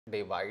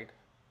divide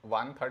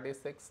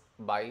 136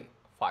 by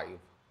 5.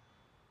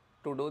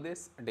 To do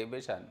this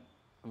division,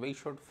 we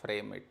should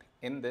frame it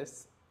in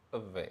this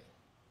way.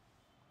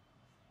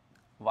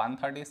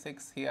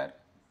 136 here,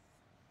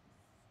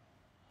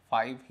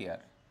 5 here.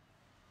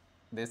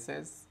 This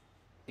is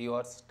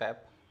your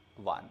step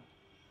 1.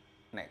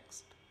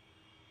 Next,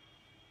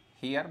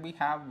 here we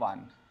have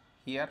 1,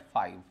 here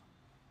 5.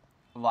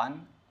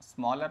 1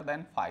 smaller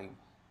than 5.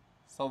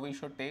 So we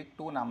should take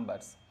two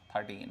numbers,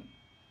 13.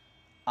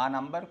 A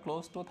number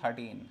close to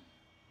 13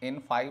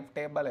 in 5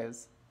 table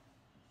is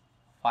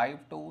 5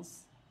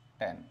 2's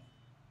 10.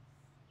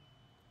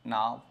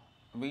 Now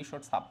we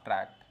should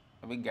subtract,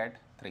 we get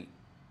 3.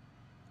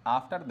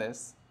 After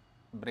this,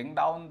 bring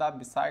down the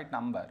beside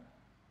number,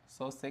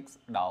 so 6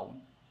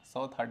 down,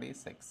 so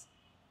 36.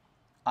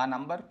 A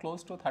number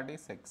close to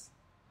 36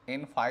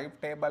 in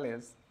 5 table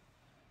is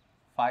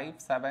 5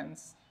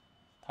 7's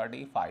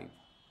 35.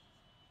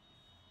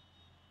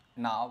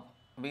 Now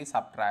we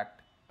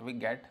subtract, we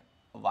get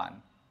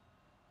 1.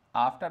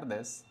 After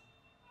this,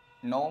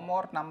 no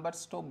more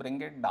numbers to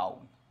bring it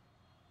down.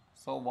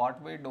 So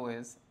what we do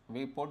is,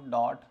 we put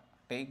dot,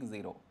 take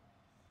 0.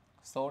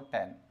 So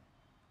 10.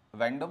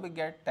 When do we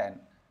get 10?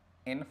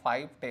 In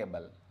 5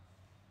 table.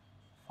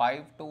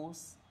 5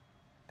 2's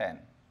 10.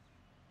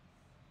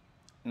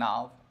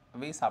 Now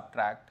we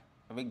subtract,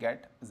 we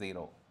get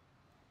 0.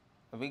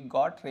 We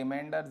got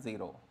remainder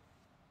 0.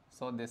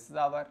 So this is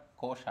our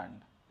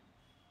quotient.